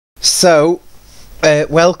So,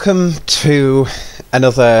 welcome to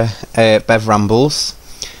another Bev Rambles.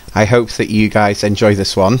 I hope that you guys enjoy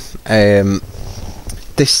this one.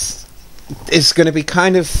 This is going to be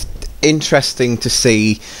kind of interesting to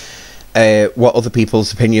see what other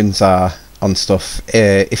people's opinions are on stuff.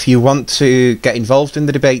 If you want to get involved in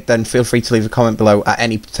the debate, then feel free to leave a comment below at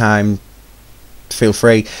any time. Feel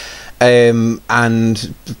free.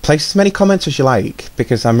 And place as many comments as you like,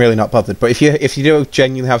 because I'm really not bothered. But if you do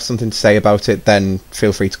genuinely have something to say about it, then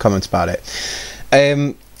feel free to comment about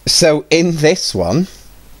it. So in this one,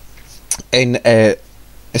 is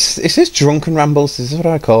this Drunken Rambles? Is this what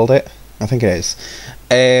I called it? I think it is.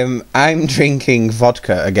 I'm drinking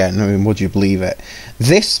vodka again. I mean, would you believe it?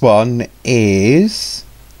 This one is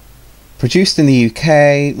produced in the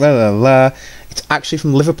UK. Blah, blah, blah. It's actually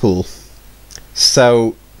from Liverpool.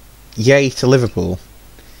 So, yay to Liverpool.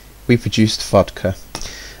 We produced vodka.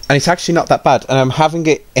 And it's actually not that bad. And I'm having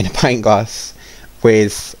it in a pint glass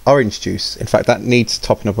with orange juice. In fact, that needs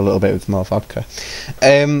topping up a little bit with more vodka.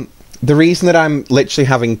 The reason that I'm literally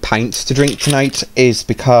having pints to drink tonight is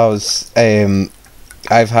because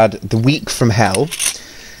I've had the week from hell,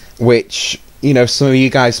 which, you know, some of you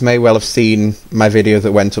guys may well have seen my video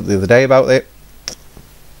that went up the other day about it.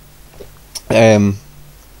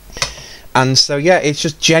 And so, yeah, it's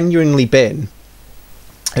just genuinely been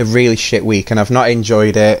a really shit week, and I've not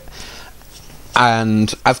enjoyed it.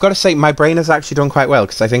 And I've got to say, my brain has actually done quite well,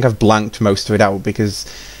 because I think I've blanked most of it out, because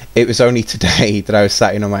it was only today that I was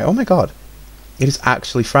sat in on my, oh my god, it is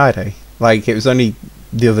actually Friday. Like, it was only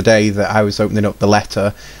the other day that I was opening up the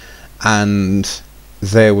letter, and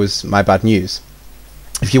there was my bad news.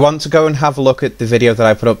 If you want to go and have a look at the video that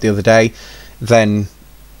I put up the other day, then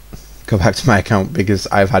go back to my account, because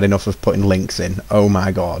I've had enough of putting links in. Oh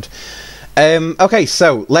my god. Okay,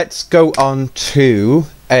 so let's go on to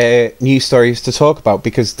news stories to talk about,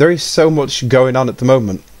 because there is so much going on at the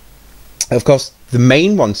moment. Of course, the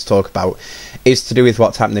main one to talk about is to do with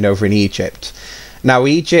what's happening over in Egypt. Now,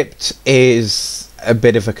 Egypt is a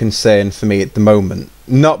bit of a concern for me at the moment,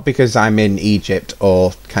 not because I'm in Egypt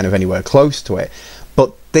or kind of anywhere close to it,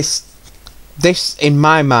 but this in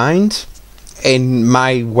my mind, in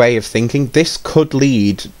my way of thinking, this could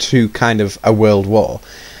lead to kind of a world war.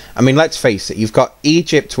 I mean, let's face it, you've got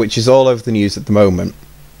Egypt, which is all over the news at the moment.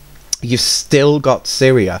 You've still got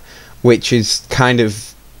Syria, which is kind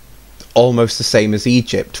of almost the same as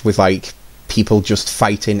Egypt, with like people just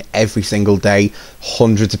fighting every single day,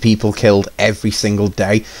 hundreds of people killed every single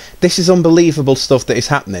day. This is unbelievable stuff that is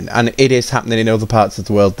happening, and it is happening in other parts of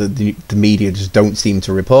the world that the media just don't seem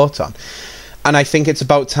to report on. And I think it's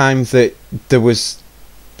about time that there was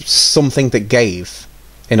something that gave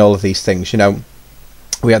in all of these things. You know,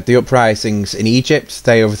 we had the uprisings in Egypt,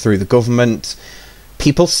 they overthrew the government.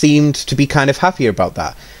 People seemed to be kind of happy about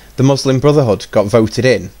that. The Muslim Brotherhood got voted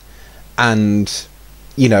in, and,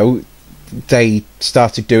 you know, they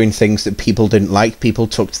started doing things that people didn't like. People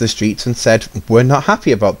took to the streets and said, we're not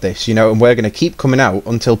happy about this, you know, and we're going to keep coming out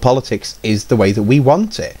until politics is the way that we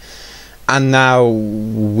want it. And now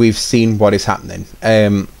we've seen what is happening,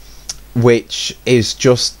 which is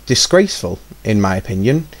just disgraceful, in my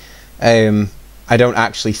opinion. I don't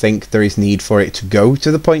actually think there is need for it to go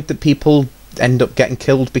to the point that people end up getting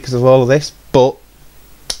killed because of all of this, but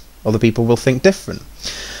other people will think different.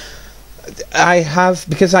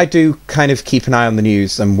 Because I do kind of keep an eye on the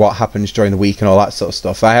news and what happens during the week and all that sort of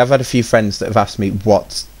stuff, I have had a few friends that have asked me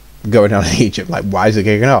what's going on in Egypt, like, why is it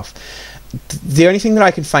kicking off? The only thing that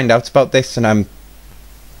I can find out about this, and I'm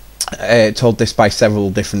told this by several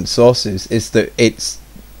different sources, is that it's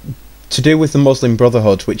to do with the Muslim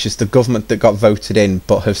Brotherhood, which is the government that got voted in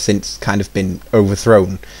but have since kind of been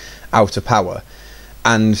overthrown out of power.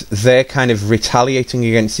 And they're kind of retaliating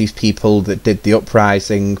against these people that did the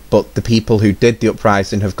uprising, but the people who did the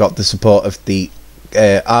uprising have got the support of the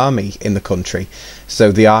army in the country.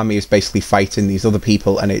 So the army is basically fighting these other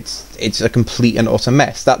people, and it's a complete and utter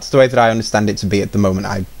mess. That's the way that I understand it to be at the moment.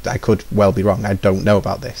 I could well be wrong. I don't know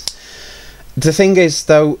about this. The thing is,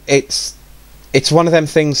 though, it's one of them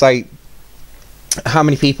things, like, how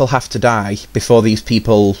many people have to die before these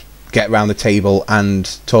people get round the table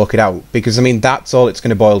and talk it out? Because, I mean, that's all it's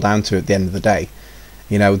going to boil down to at the end of the day.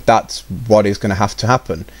 You know, that's what is going to have to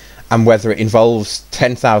happen. And whether it involves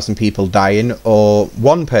 10,000 people dying or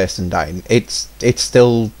one person dying, it's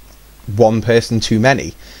still one person too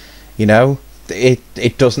many. You know,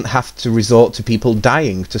 it doesn't have to resort to people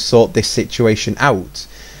dying to sort this situation out.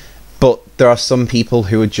 But there are some people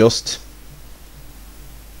who are just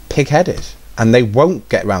pig-headed, and they won't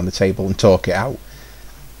get round the table and talk it out.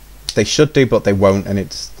 They should do, but they won't, and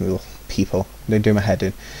it's people. They do my head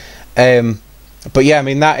in. But yeah, I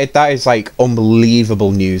mean that is like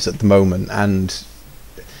unbelievable news at the moment, and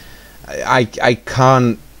I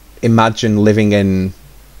can't imagine living in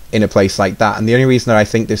a place like that. And the only reason that I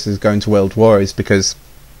think this is going to world war is because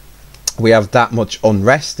we have that much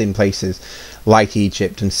unrest in places like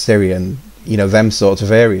Egypt and Syria and, you know, them sort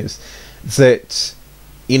of areas, that,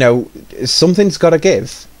 you know, something's got to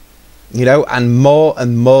give, you know, and more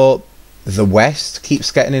the West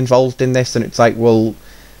keeps getting involved in this, and it's like, well,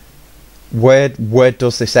 where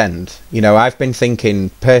does this end? You know, I've been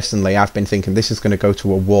thinking this is going to go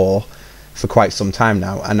to a war for quite some time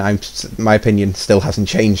now, and my opinion still hasn't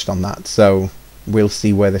changed on that, so we'll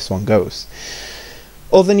see where this one goes.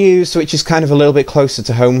 Other news, which is kind of a little bit closer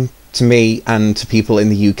to home to me and to people in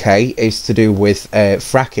the UK, is to do with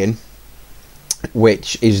fracking,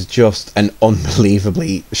 which is just an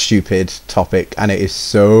unbelievably stupid topic, and it is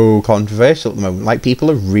so controversial at the moment. Like, people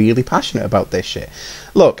are really passionate about this shit.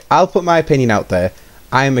 Look, I'll put my opinion out there.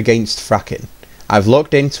 I am against fracking. I've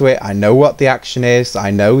looked into it, I know what the action is, I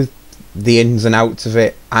know the ins and outs of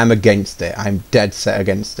it. I'm against it. I'm dead set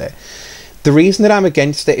against it. The reason that I'm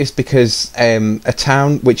against it is because a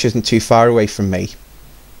town which isn't too far away from me,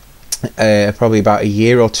 probably about a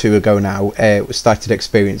year or two ago now, started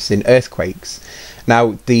experiencing earthquakes.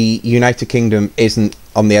 Now, the United Kingdom isn't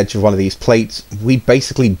on the edge of one of these plates. We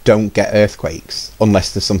basically don't get earthquakes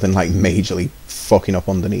unless there's something like majorly fucking up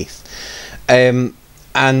underneath.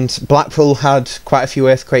 And Blackpool had quite a few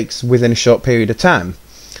earthquakes within a short period of time.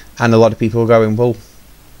 And a lot of people are going, well,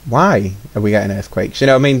 why are we getting earthquakes? You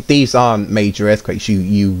know, I mean, these aren't major earthquakes.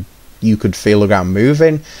 You could feel the ground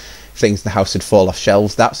moving, things in the house would fall off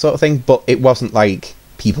shelves, that sort of thing. But it wasn't like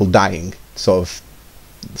people dying sort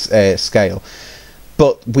of scale.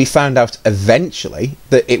 But we found out eventually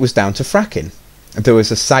that it was down to fracking. There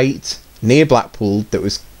was a site near Blackpool that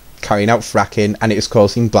was carrying out fracking, and it was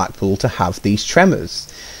causing Blackpool to have these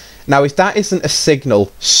tremors. Now, if that isn't a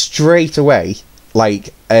signal straight away,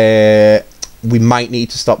 like, we might need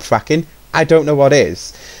to stop fracking, I don't know what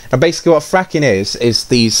is. Now, basically what fracking is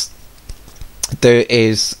there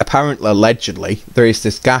is apparently, allegedly, there is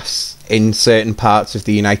this gas in certain parts of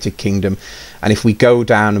the United Kingdom, and if we go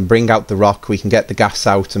down and bring out the rock, we can get the gas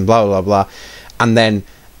out and blah, blah, blah. And then,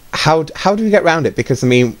 how do we get around it? Because, I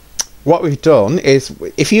mean, what we've done is,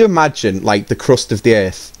 if you imagine, like, the crust of the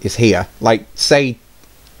earth is here, like, say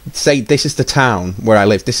this is the town where I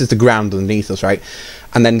live, this is the ground underneath us, right?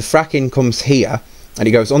 And then the fracking comes here, and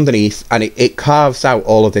it goes underneath, and it carves out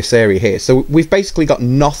all of this area here. So we've basically got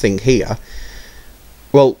nothing here.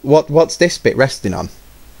 Well, what's this bit resting on?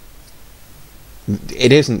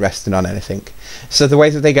 It isn't resting on anything. So the way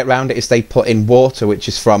that they get around it is they put in water, which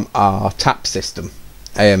is from our tap system,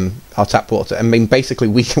 our tap water. I mean, basically,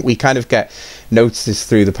 we kind of get notices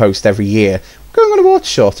through the post every year. We're going on a water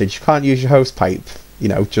shortage. You can't use your hose pipe. You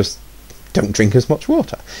know, just don't drink as much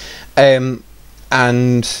water. And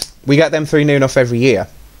we get them through near enough every year.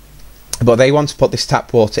 But they want to put this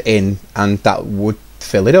tap water in, and that would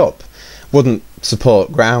fill it up. Wouldn't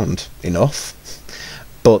support ground enough.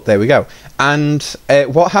 But there we go. And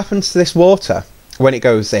what happens to this water when it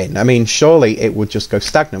goes in? I mean, surely it would just go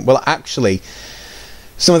stagnant. Well, actually,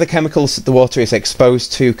 some of the chemicals that the water is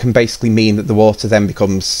exposed to can basically mean that the water then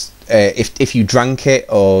becomes... if you drank it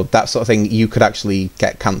or that sort of thing, you could actually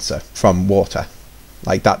get cancer from water.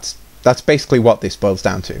 Like, that's basically what this boils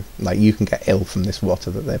down to. Like, you can get ill from this water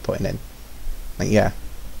that they're putting in. Like, yeah,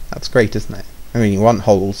 that's great, isn't it? I mean, you want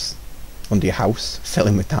holes under your house, fill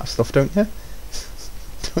in with that stuff, don't you?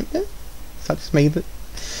 Don't you? Is that just me?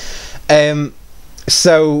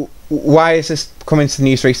 So, why is this coming to the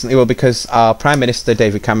news recently? Well, because our Prime Minister,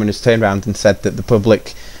 David Cameron, has turned around and said that the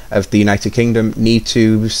public of the United Kingdom need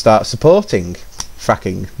to start supporting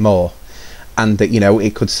fracking more, and that, you know,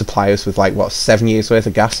 it could supply us with, like, what, 7 years worth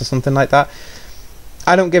of gas or something like that.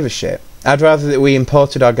 I don't give a shit. I'd rather that we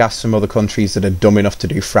imported our gas from other countries that are dumb enough to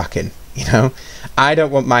do fracking, you know? I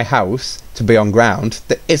don't want my house to be on ground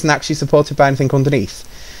that isn't actually supported by anything underneath.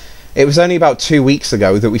 It was only about 2 weeks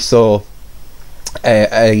ago that we saw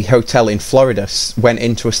a hotel in Florida went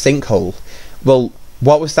into a sinkhole. Well,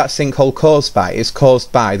 what was that sinkhole caused by? It's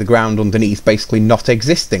caused by the ground underneath basically not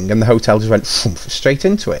existing, and the hotel just went straight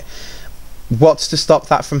into it. What's to stop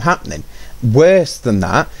that from happening? Worse than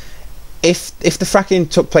that, if the fracking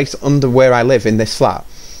took place under where I live in this flat,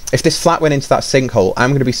 if this flat went into that sinkhole,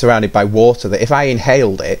 I'm going to be surrounded by water that if I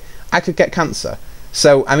inhaled it, I could get cancer.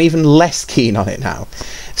 So I'm even less keen on it now.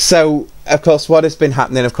 So, of course, what has been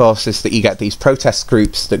happening, of course, is that you get these protest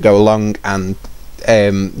groups that go along, and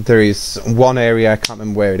there is one area, I can't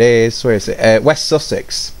remember where it is, where is it? West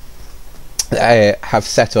Sussex have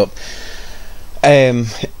set up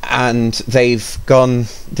And they've gone,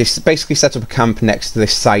 this basically set up a camp next to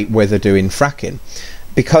this site where they're doing fracking.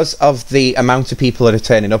 Because of the amount of people that are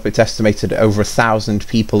turning up, it's estimated over 1,000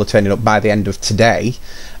 people are turning up by the end of today.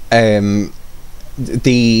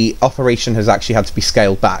 The operation has actually had to be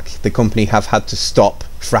scaled back. The company have had to stop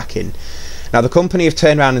fracking. Now the company have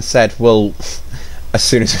turned around and said, well, as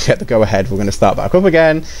soon as we get the go ahead, we're going to start back up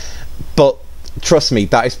again. But trust me,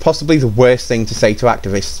 that is possibly the worst thing to say to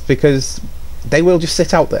activists, because they will just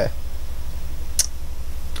sit out there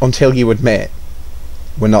until you admit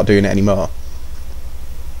we're not doing it anymore.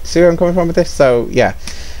 See where I'm coming from with this? So yeah,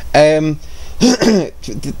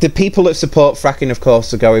 the people that support fracking, of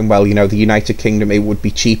course, are going, well, you know, the United Kingdom, it would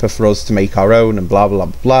be cheaper for us to make our own, and blah blah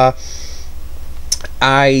blah blah.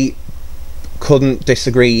 I couldn't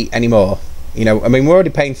disagree anymore. You know, I mean, we're already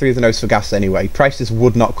paying through the nose for gas anyway. Prices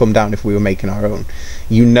would not come down if we were making our own.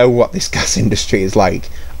 You know what this gas industry is like.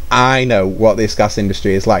 I know what this gas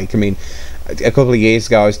industry is like. I mean, a couple of years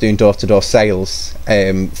ago I was doing door-to-door sales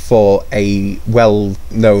for a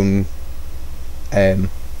well-known,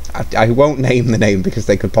 I won't name the name because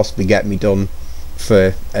they could possibly get me done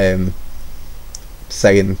for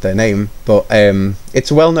saying their name, but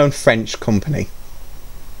it's a well-known French company.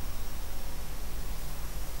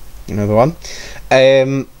 You know the one?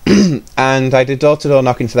 And I did door-to-door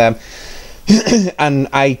knocking for them, and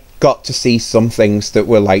I got to see some things that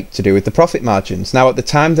were like to do with the profit margins. Now, at the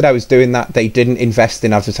time that I was doing that, they didn't invest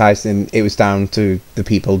in advertising. It was down to the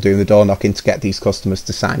people doing the door knocking to get these customers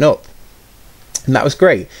to sign up, and that was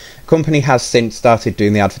great. The company has since started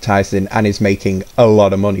doing the advertising and is making a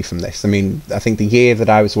lot of money from this. I mean, I think the year that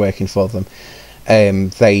I was working for them,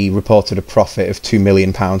 they reported a profit of £2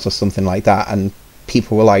 million or something like that, and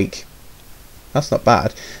people were like, that's not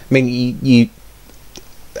bad. I mean, you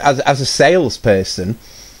as a salesperson,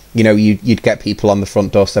 you know, you'd get people on the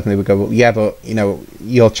front doorstep and they would go, well, yeah, but, you know,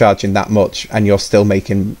 you're charging that much and you're still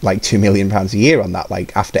making like £2 million a year on that,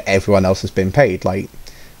 like, after everyone else has been paid. Like,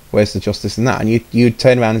 where's the justice in that? And you'd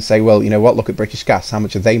turn around and say, well, you know what, look at British Gas, how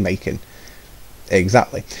much are they making?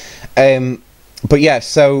 Exactly. But yeah,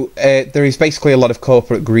 so there is basically a lot of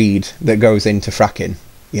corporate greed that goes into fracking.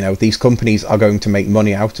 You know, these companies are going to make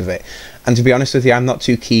money out of it. And to be honest with you, I'm not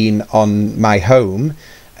too keen on my home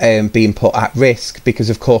being put at risk because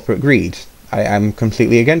of corporate greed. I am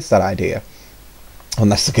completely against that idea,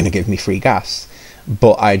 unless they're going to give me free gas,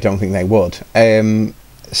 but I don't think they would.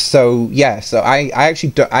 So yeah, so I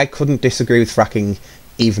actually I couldn't disagree with fracking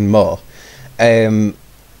even more.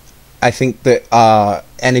 I think that our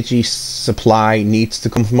energy supply needs to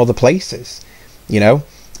come from other places. You know,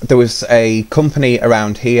 there was a company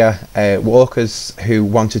around here, Walkers, who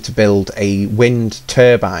wanted to build a wind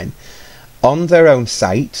turbine on their own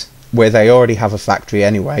site where they already have a factory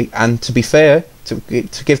anyway. And to be fair, to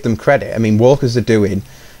give them credit, I mean, Walkers are doing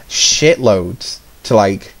shitloads to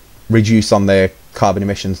like reduce on their carbon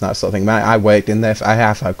emissions and that sort of thing. I worked in there. I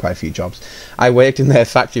have had quite a few jobs. I worked in their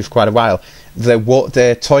factory for quite a while.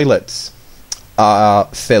 Their toilets are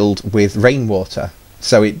filled with rainwater,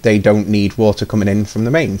 so they don't need water coming in from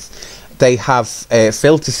the mains. They have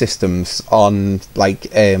filter systems on like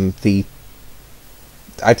the,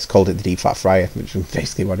 I just called it the deep fat fryer, which is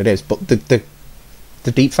basically what it is, but the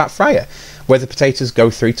deep fat fryer, where the potatoes go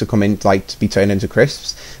through to come in, like, to be turned into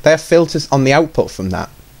crisps, they have filters on the output from that.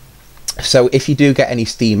 So if you do get any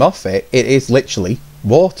steam off it, it is literally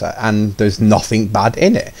water, and there's nothing bad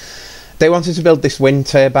in it. They wanted to build this wind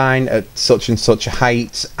turbine at such and such a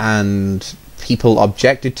height, and people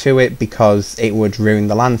objected to it because it would ruin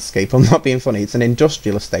the landscape. I'm not being funny, it's an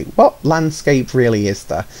industrial estate. What landscape really is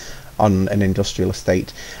there on an industrial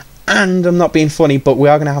estate? And I'm not being funny, but we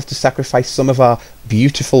are going to have to sacrifice some of our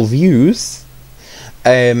beautiful views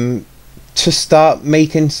to start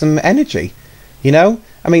making some energy, you know?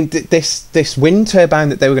 I mean, this wind turbine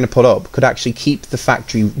that they were going to put up could actually keep the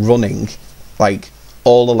factory running, like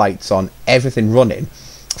all the lights on, everything running,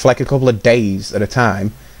 for like a couple of days at a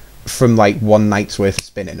time, from like one night's worth of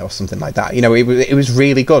spinning or something like that. You know, it was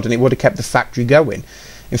really good, and it would have kept the factory going.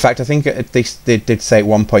 In fact, I think they did say at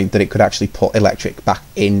one point that it could actually put electric back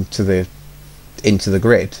into the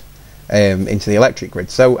grid, into the electric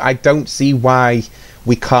grid. So I don't see why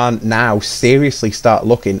we can't now seriously start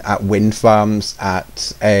looking at wind farms,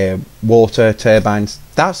 at water turbines,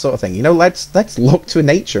 that sort of thing. You know, let's look to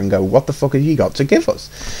nature and go, what the fuck have you got to give us?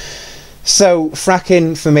 So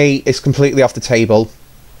fracking for me is completely off the table.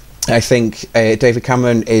 I think David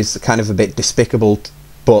Cameron is kind of a bit despicable,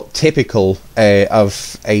 but typical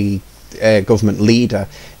of a government leader,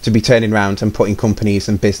 to be turning around and putting companies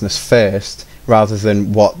and business first rather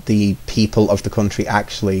than what the people of the country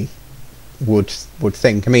actually would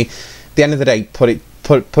think. I mean, at the end of the day,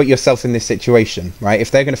 put yourself in this situation, right?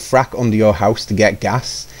 If they're going to frack under your house to get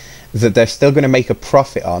gas, that they're still going to make a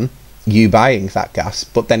profit on you buying that gas,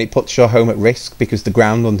 but then it puts your home at risk because the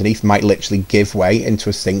ground underneath might literally give way into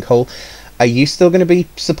a sinkhole. Are you still going to be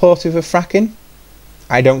supportive of fracking?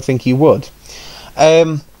 I don't think you would.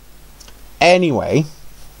 Anyway,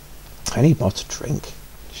 I need more to drink.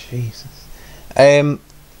 Jesus.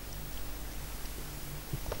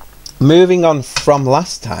 Moving on from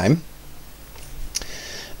last time,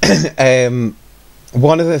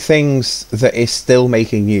 one of the things that is still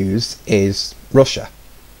making news is Russia.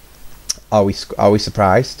 Are we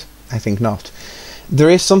surprised? I think not. There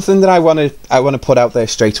is something that I want to put out there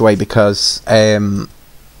straight away, because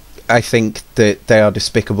I think that they are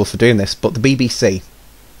despicable for doing this. But the BBC,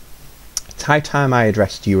 it's high time I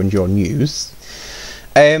addressed you and your news.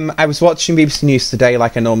 I was watching BBC News today,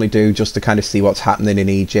 like I normally do, just to kind of see what's happening in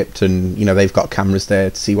Egypt, and they've got cameras there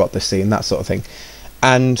to see what they're seeing, that sort of thing.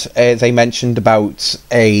 And they mentioned about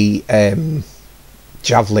a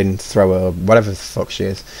javelin thrower, whatever the fuck she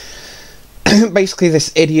is. Basically,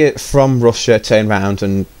 this idiot from Russia turned around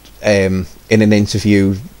and in an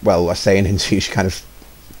interview, well, I say an interview, she kind of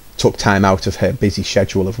took time out of her busy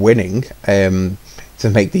schedule of winning to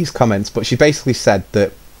make these comments, but she basically said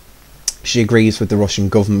that she agrees with the Russian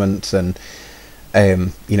government and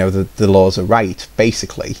the laws are right,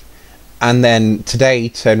 basically. And then today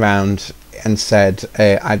turned around and said,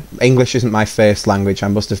 English isn't my first language, I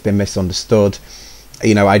must have been misunderstood.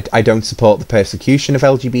 I don't support the persecution of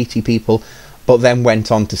LGBT people, but then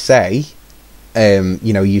went on to say,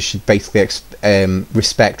 you should basically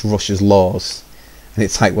respect Russia's laws. And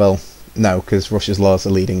it's like, well, no, because Russia's laws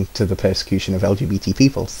are leading to the persecution of LGBT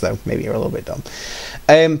people, so maybe you're a little bit dumb.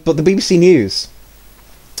 But the BBC News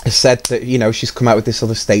has said that, she's come out with this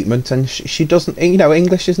other statement, and she doesn't,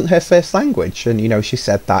 English isn't her first language, and, she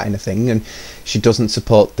said that in a thing, and she doesn't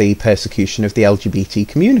support the persecution of the LGBT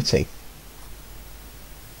community.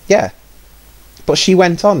 Yeah. But she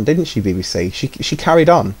went on, didn't she, BBC? She carried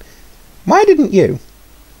on. Why didn't you?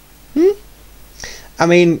 I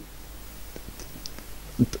mean,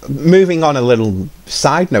 moving on a little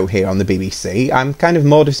side note here on the BBC, I'm kind of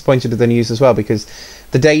more disappointed with the news as well, because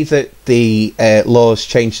the day that the laws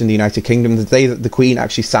changed in the United Kingdom, the day that the Queen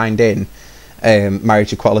actually signed in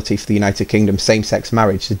marriage equality for the United Kingdom, same-sex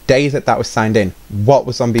marriage, the day that was signed in, what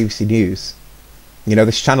was on BBC News?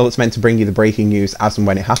 This channel that's meant to bring you the breaking news as and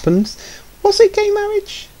when it happens. Was it gay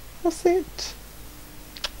marriage? Was it?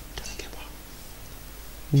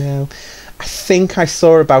 No. I think I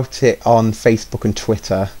saw about it on Facebook and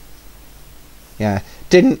Twitter. Yeah.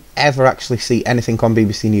 Didn't ever actually see anything on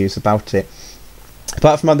BBC News about it.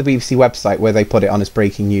 Apart from on the BBC website, where they put it on as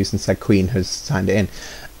breaking news and said Queen has signed it in.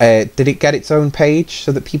 Did it get its own page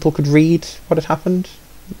so that people could read what had happened?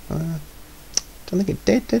 Don't think it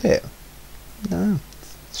did it? No.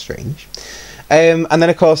 Strange. And then,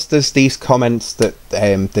 of course, there's these comments that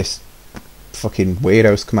this fucking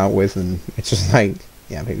weirdo's come out with, and it's just like,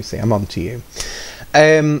 yeah, BBC, I'm on to you.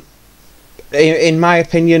 In my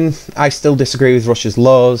opinion, I still disagree with Russia's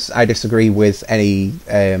laws. I disagree with any...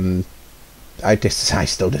 I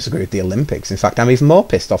still disagree with the Olympics. In fact, I'm even more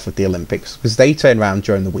pissed off with the Olympics, because they turned around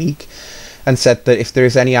during the week and said that if there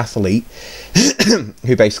is any athlete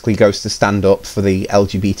who basically goes to stand up for the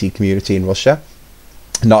LGBT community in Russia,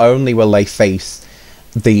 not only will they face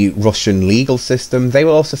the Russian legal system, they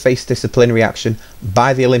will also face disciplinary action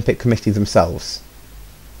by the Olympic Committee themselves.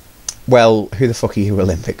 Well, who the fuck are you,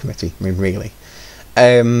 Olympic Committee? I mean, really.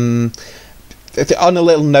 On a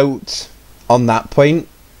little note on that point,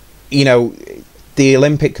 the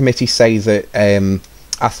Olympic Committee say that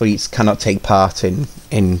athletes cannot take part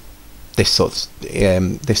in this sort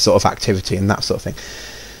of activity and that sort of thing,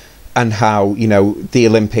 and how the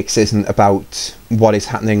Olympics isn't about what is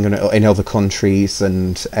happening in other countries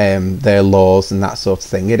and their laws and that sort of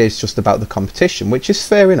thing. It is just about the competition, which is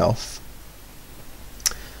fair enough.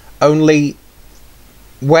 Only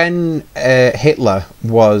when Hitler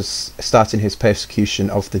was starting his persecution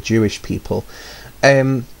of the Jewish people,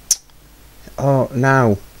 did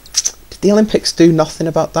the Olympics do nothing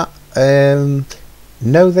about that?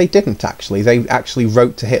 No, they didn't actually. They actually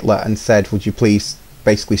wrote to Hitler and said, would you please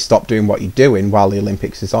basically stop doing what you're doing while the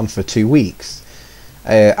Olympics is on for 2 weeks.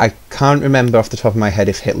 I can't remember off the top of my head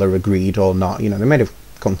if Hitler agreed or not. They may have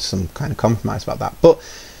come to some kind of compromise about that. But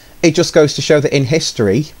it just goes to show that in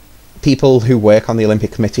history, people who work on the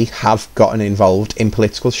Olympic Committee have gotten involved in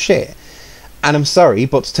political shit. And I'm sorry,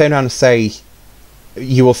 but to turn around and say,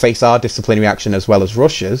 you will face our disciplinary action as well as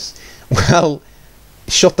Russia's, well,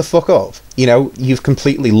 shut the fuck up. You've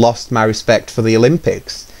completely lost my respect for the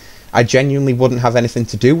Olympics. I genuinely wouldn't have anything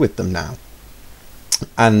to do with them now.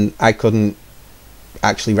 And I couldn't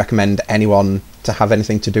actually recommend anyone to have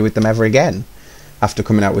anything to do with them ever again after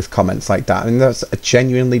coming out with comments like that. I mean, that's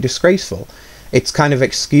genuinely disgraceful. It's kind of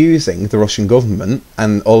excusing the Russian government,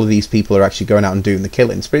 and all of these people are actually going out and doing the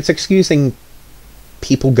killings, but it's excusing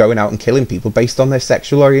people going out and killing people based on their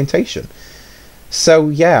sexual orientation. So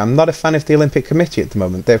yeah, I'm not a fan of the Olympic Committee at the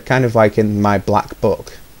moment. They're kind of like in my black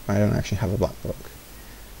book. I don't actually have a black book.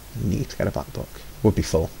 I need to get a black book. Would be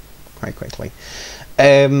full quite quickly.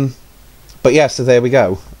 But yeah, so there we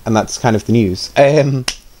go, and that's kind of the news.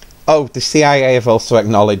 Oh, the CIA have also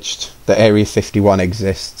acknowledged that Area 51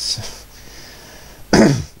 exists.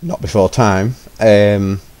 Not before time.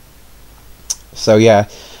 So yeah,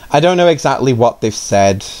 I don't know exactly what they've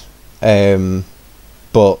said,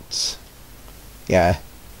 but yeah,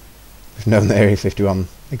 we've known that Area 51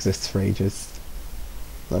 exists for ages.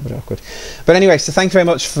 A little bit awkward. But anyway, so thank you very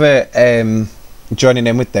much for joining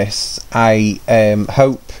in with this. I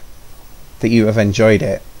hope that you have enjoyed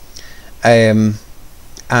it.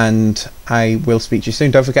 And I will speak to you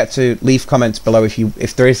soon. Don't forget to leave comments below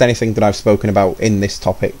if there is anything that I've spoken about in this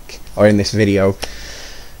topic or in this video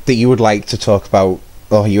that you would like to talk about,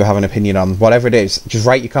 or you have an opinion on, whatever it is. Just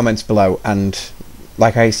write your comments below, and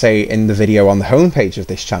like I say in the video on the homepage of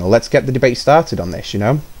this channel, let's get the debate started on this, you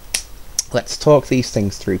know? Let's talk these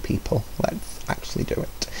things through, people. Let's actually do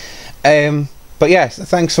it. But yes,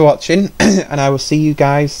 thanks for watching, and I will see you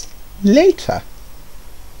guys later.